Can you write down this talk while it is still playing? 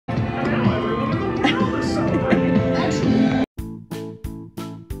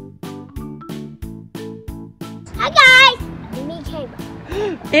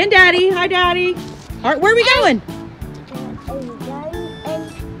And Daddy. Hi, Daddy. All right, where are we going?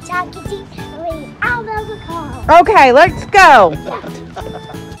 ChuckeCheese. Out of the car. Okay, let's go.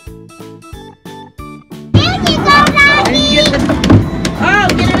 Here you go, Daddy. Oh,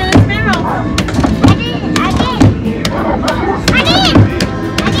 get it in his mouth. I did.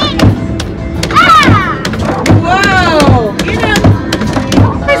 Ah! Whoa, get him.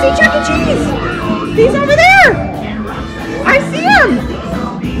 I see ChuckeCheese. He's over there. I see him.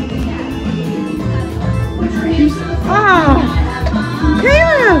 Oh,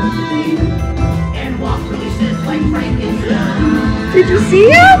 Caleb. Did you see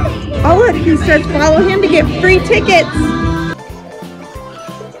him? Oh, look, he says follow him to get free tickets.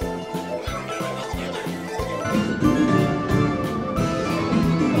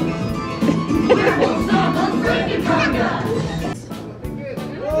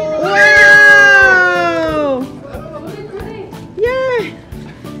 Wow! Yeah!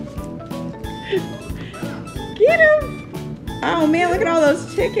 Get him! Oh man, look at all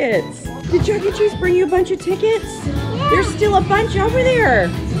those tickets. Did ChuckeCheese bring you a bunch of tickets? Yeah. There's still a bunch over there.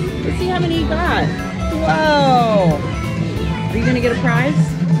 Let's see how many you got. Whoa! Are you gonna get a prize?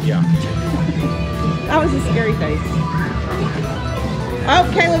 Yeah. That was a scary face. Oh,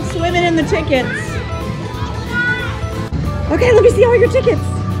 Caleb's swimming in the tickets. Okay, let me see all your tickets.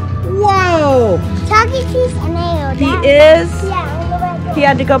 Whoa! ChuckeCheese and nailed He that. is. Yeah, He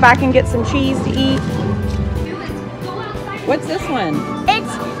had to go back and get some cheese to eat. What's this one?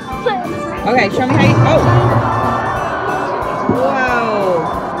 it's Okay, show me how you. Oh! Whoa!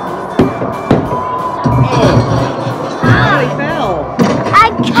 Oh, he fell. I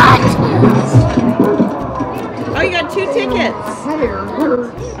cut. Oh, you got 2 tickets.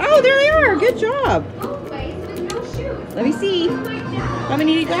 Oh, there they are. Good job. Let me see. How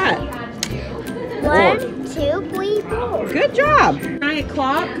many you got? 1, 2, 3, 4. Good job. 9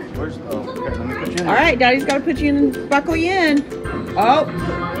 o'clock. Where's, oh, okay, let me put you in. All right, Daddy's got to put you in, buckle you in. Oh.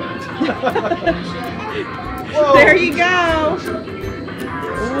 There you go.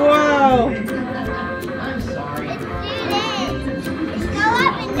 Whoa.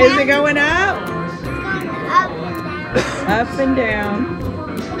 Is it going up? Up and down.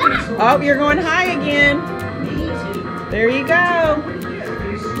 Oh, you're going high again. There you go.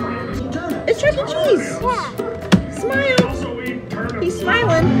 It's ChuckeCheese. Smile. He's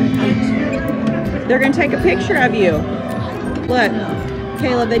smiling. They're going to take a picture of you. Look,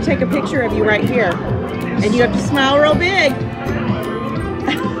 Caleb, they take a picture of you right here. And you have to smile real big.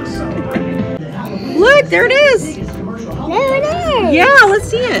 Look, there it is. There it is. Yeah, let's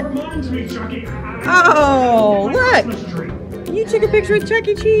see it. Oh, look. You took a picture with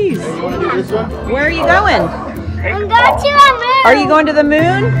ChuckeCheese. You want to do this one? Where are you going? I'm going to a moon. Are you going to the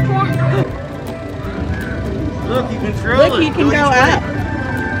moon? Look, you can throw Look, it. you can go up.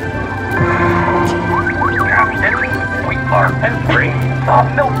 Captain, sweetheart, and free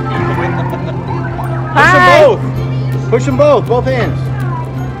soft milk. Push them Hi. both. Push them both hands.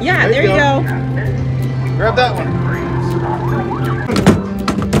 Yeah, there you go. Grab that one.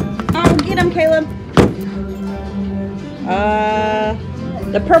 Oh, get him, Caleb.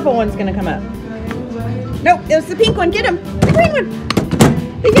 The purple one's gonna come up. Nope, it was the pink one. Get him. The green one.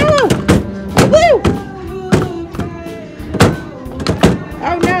 The yellow. The blue.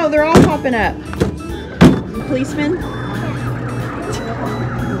 Oh no, they're all popping up. Policeman.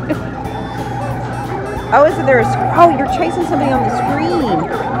 Oh, is it there? Oh, you're chasing somebody on the screen.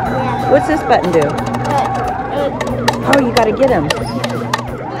 What's this button do? Oh, you gotta get him.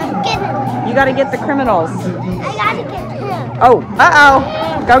 You gotta get the criminals. I gotta get him. Oh, uh-oh.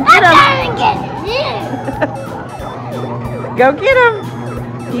 Go get him. I gotta get him. Go get him.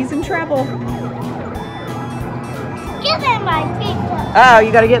 He's in trouble. Give him my pizza. Oh,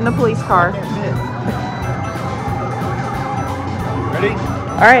 you gotta get in the police car. Ready?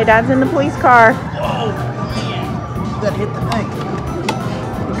 All right, Dad's in the police car. Whoa. That hit the thing.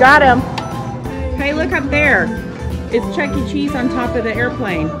 You got him. Hey, look up there. It's ChuckeCheese on top of the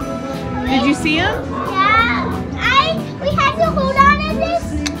airplane. Did you see him? Yeah. We have to hold on to this.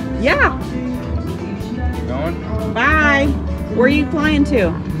 Yeah. Going? Bye. Where are you flying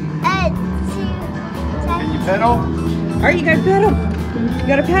to? Can you pedal? All right, you gotta pedal. You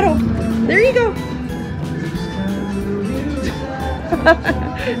gotta pedal. There you go.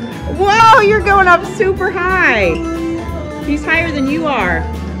 Whoa, you're going up super high. He's higher than you are.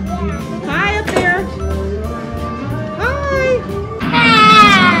 Hi up there. Hi.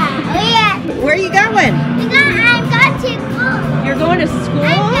 Where are you going? I'm going to school. You're going to school?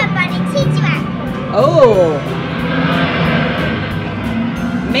 I'm going to teacher. Oh.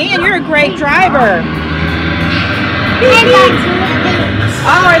 Man, you're a great driver. Beep, beep.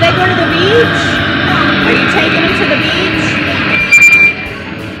 Oh, are they going to the beach? Are you taking them to the beach?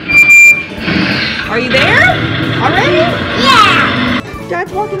 Are you there? Already? Yeah.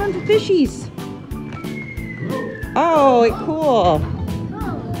 Dad's walking on the fishies. Oh, cool.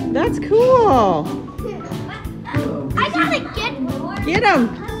 That's cool. I gotta get more. Get him.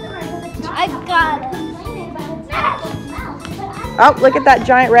 I got it. Oh, look at that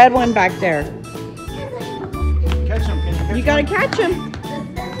giant red one back there. Catch him. Can you catch You gotta catch him.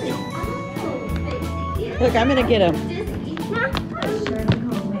 Look, I'm gonna get him.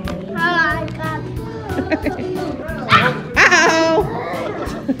 I got it. Uh-oh.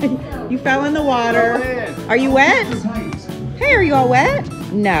 You fell in the water. Are you wet? Hey, are you all wet?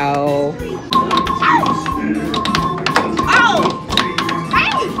 No.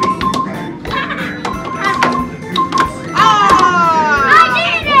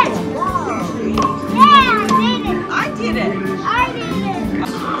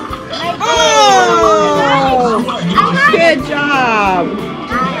 Good job.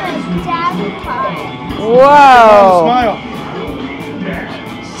 Whoa. Smile.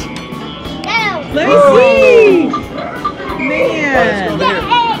 Let me see. Man.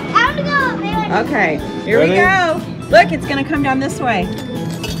 Okay, here we go. Look, it's going to come down this way.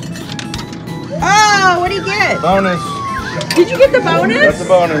 Oh, what do you get? Bonus. Did you get the bonus? That's the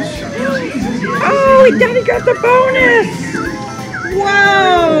bonus. Oh, Daddy got the bonus.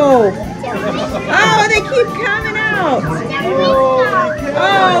 Whoa. Oh, they keep coming out.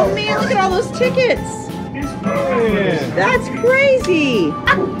 Oh, man, look at all those tickets. That's crazy.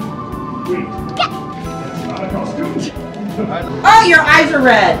 Oh, your eyes are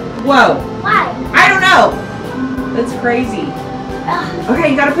red. Whoa. Why? I don't know. That's crazy. Okay,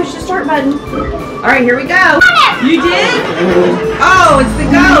 you gotta push the start button. All right, here we go. You did? Oh, it's the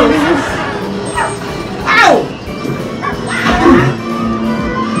ghost. Ow!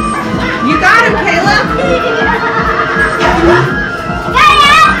 You got him, Caleb.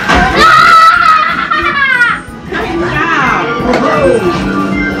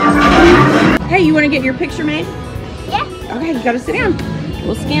 Hey, you want to get your picture made? Yeah. Okay, you gotta sit down.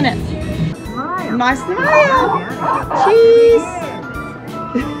 We'll scan it. My smile. Cheese.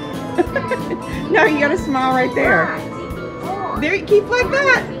 No, you gotta smile right there. There, you keep like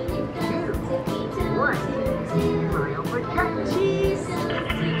that. Cheese.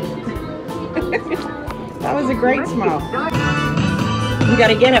 That was a great smile. You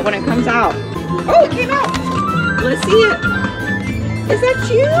gotta get it when it comes out. Oh, it came out. Let's see it. Is that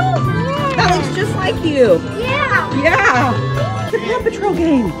you? That looks just like you. Yeah. Yeah. The Paw Patrol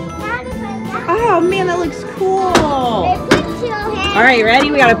game. Oh man, that looks cool. All right, you ready?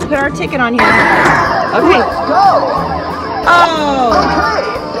 We gotta put our ticket on here. Okay. Oh. Oh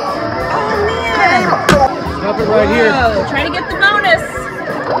man. Stop it right here. Whoa, try to get the bonus.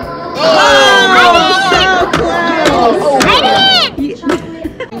 Oh, So close. I did.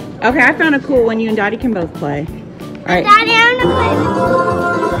 Okay, I found a cool one you and Daddy can both play. All right. Daddy, I'm gonna play.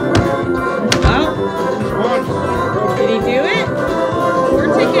 Oh, did he do it? 4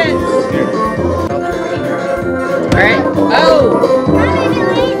 tickets. All right. Oh.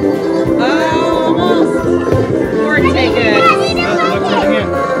 Oh, almost. 4 tickets.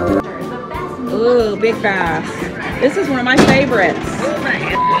 Ooh, big bass. This is one of my favorites.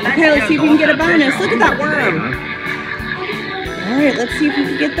 Okay, let's see if we can get a bonus. Look at that worm. All right, let's see if we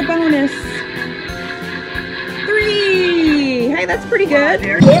can get the bonus. 3. Hey, that's pretty good.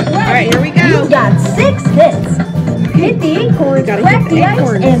 All right, here we go. You've got 6 hits. Hit the acorns, Gotta crack hit the the ice,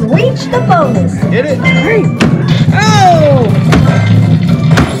 acorns. and reach the bonus. Hit it. All right. Oh!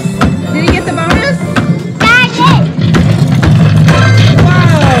 Did he get the bonus?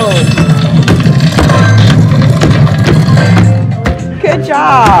 Whoa! Good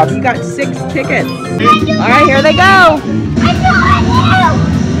job. You got 6 tickets. All right, here they go.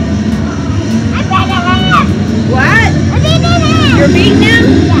 What? You're beating him?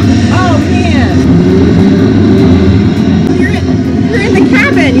 Oh, man. You're in the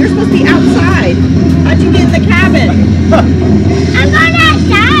cabin. You're supposed to be outside. How'd you get in the cabin? I'm going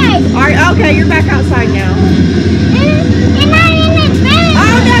outside. All right, okay, you're back outside now. And I'm in the bed.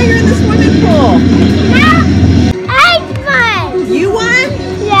 Oh, now you're in the swimming pool. Now, I won. You won?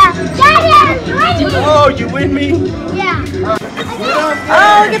 Yeah. Daddy, I'm winning. Oh, you win me? Yeah.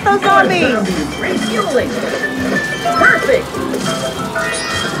 Oh, look at those zombies. Refueling. Perfect.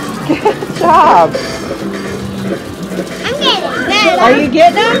 Good job. I'm getting better. Are you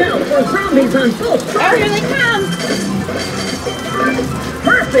getting them? Oh, here they come.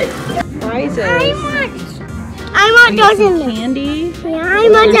 Perfect. Prizes. I want We got those some in there. candy. Yeah, I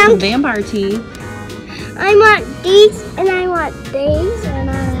want There's some them. vampire tea. I want these, and I want these, and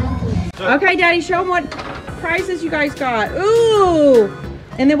I want these. Okay, Daddy, show them what prizes you guys got. Ooh!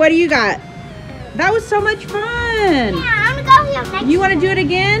 And then what do you got? That was so much fun. Yeah, I'm gonna go here next. You want to do it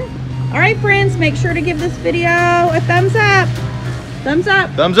again? All right, friends, make sure to give this video a thumbs up. Thumbs up.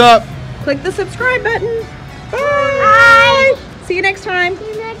 Thumbs up. Click the subscribe button. Bye. Bye. See you next time. See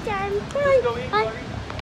you next time. Bye. Bye.